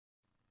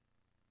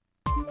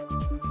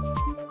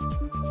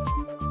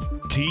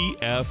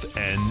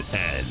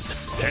TFNN.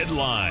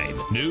 Headline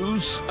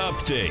News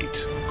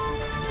Update.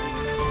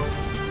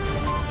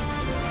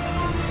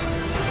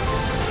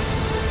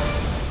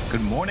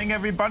 Good morning,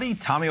 everybody.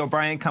 Tommy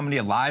O'Brien coming to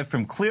you live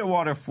from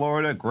Clearwater,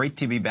 Florida. Great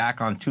to be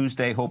back on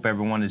Tuesday. Hope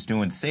everyone is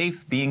doing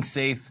being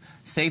safe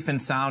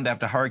and sound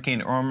after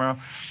Hurricane Irma.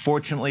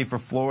 Fortunately for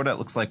Florida, it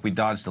looks like we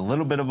dodged a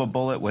little bit of a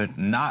bullet with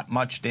not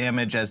much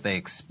damage as they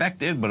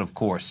expected, but of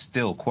course,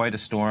 still quite a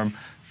storm.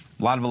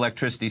 A lot of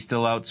electricity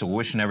still out, so we're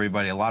wishing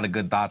everybody a lot of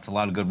good thoughts, a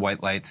lot of good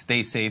white lights.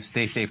 Stay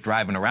safe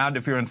driving around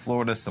if you're in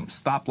Florida. Some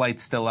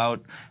stoplights still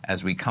out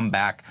as we come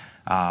back.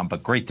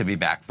 But great to be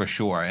back for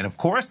sure. And of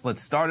course,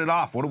 let's start it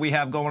off. What do we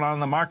have going on in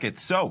the market?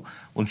 So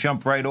we'll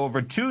jump right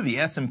over to the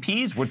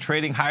S&Ps. We're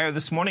trading higher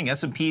this morning.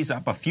 S&P's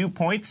up a few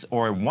points,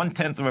 or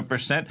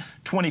 0.1%,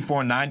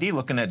 2490.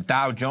 Looking at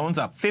Dow Jones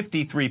up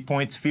 53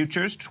 points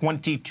futures,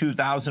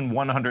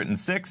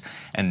 22,106.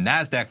 And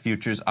NASDAQ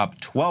futures up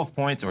 12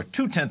 points, or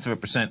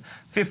 0.2%,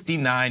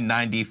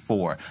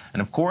 5994.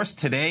 And of course,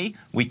 today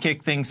we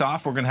kick things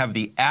off. We're going to have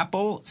the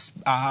Apple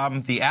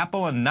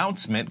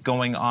announcement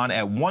going on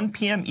at 1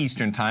 p.m.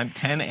 Eastern Time,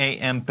 10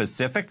 a.m.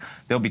 Pacific.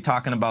 They'll be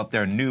talking about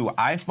their new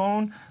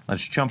iPhone.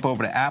 Let's jump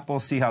over to Apple,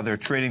 see how they're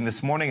trading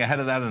this morning ahead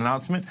of that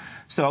announcement.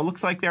 So it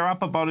looks like they're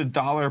up about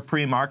 $1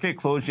 pre-market.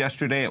 Closed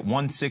yesterday at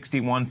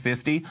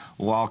 $161.50.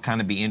 We'll all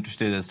kind of be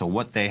interested as to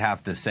what they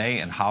have to say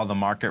and how the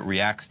market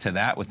reacts to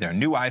that with their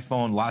new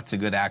iPhone. Lots of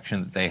good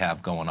action that they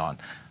have going on.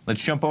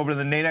 Let's jump over to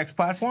the Nadex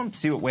platform,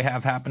 see what we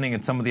have happening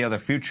in some of the other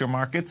future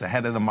markets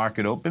ahead of the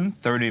market open.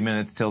 30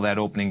 minutes till that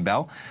opening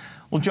bell.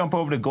 We'll jump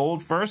over to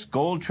gold first.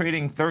 Gold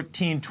trading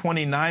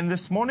 $13.29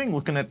 this morning,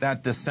 looking at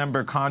that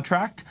December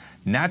contract.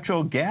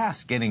 Natural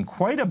gas getting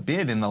quite a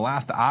bid in the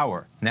last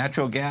hour.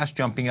 Natural gas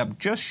jumping up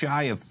just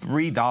shy of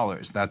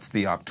 $3. That's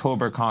the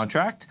October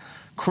contract.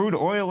 Crude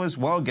oil as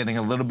well getting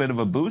a little bit of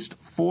a boost,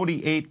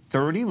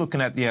 $48.30.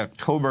 Looking at the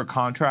October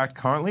contract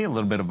currently, a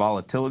little bit of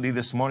volatility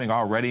this morning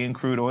already in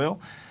crude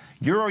oil.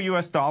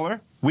 Euro-US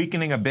dollar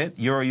weakening a bit.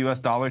 Euro-US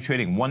dollar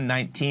trading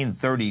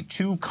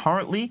 119.32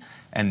 currently,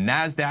 and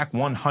NASDAQ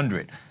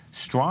 100.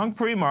 Strong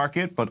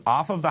pre-market, but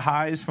off of the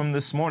highs from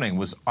this morning,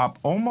 was up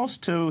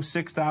almost to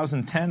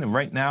 6,010, and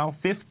right now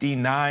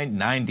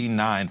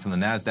 59.99 from the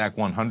NASDAQ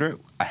 100,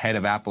 ahead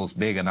of Apple's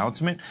big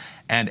announcement.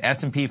 And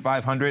S&P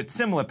 500,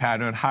 similar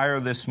pattern, higher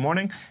this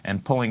morning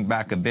and pulling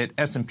back a bit.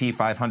 S&P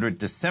 500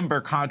 December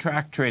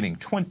contract trading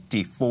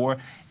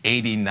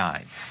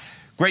 24.89.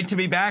 Great to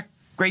be back.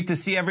 Great to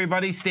see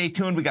everybody. Stay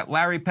tuned. We got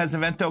Larry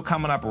Pesavento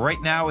coming up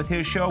right now with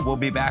his show. We'll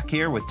be back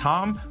here with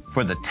Tom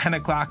for the 10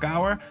 o'clock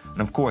hour. And,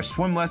 of course,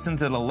 swim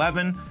lessons at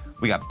 11.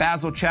 We got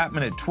Basil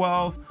Chapman at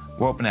 12.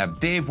 We're hoping to have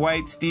Dave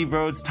White, Steve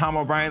Rhodes, Tom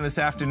O'Brien this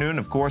afternoon.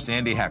 Of course,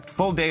 Andy Hecht.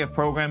 Full day of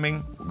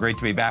programming. Great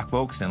to be back,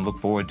 folks, and look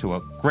forward to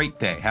a great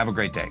day. Have a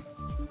great day.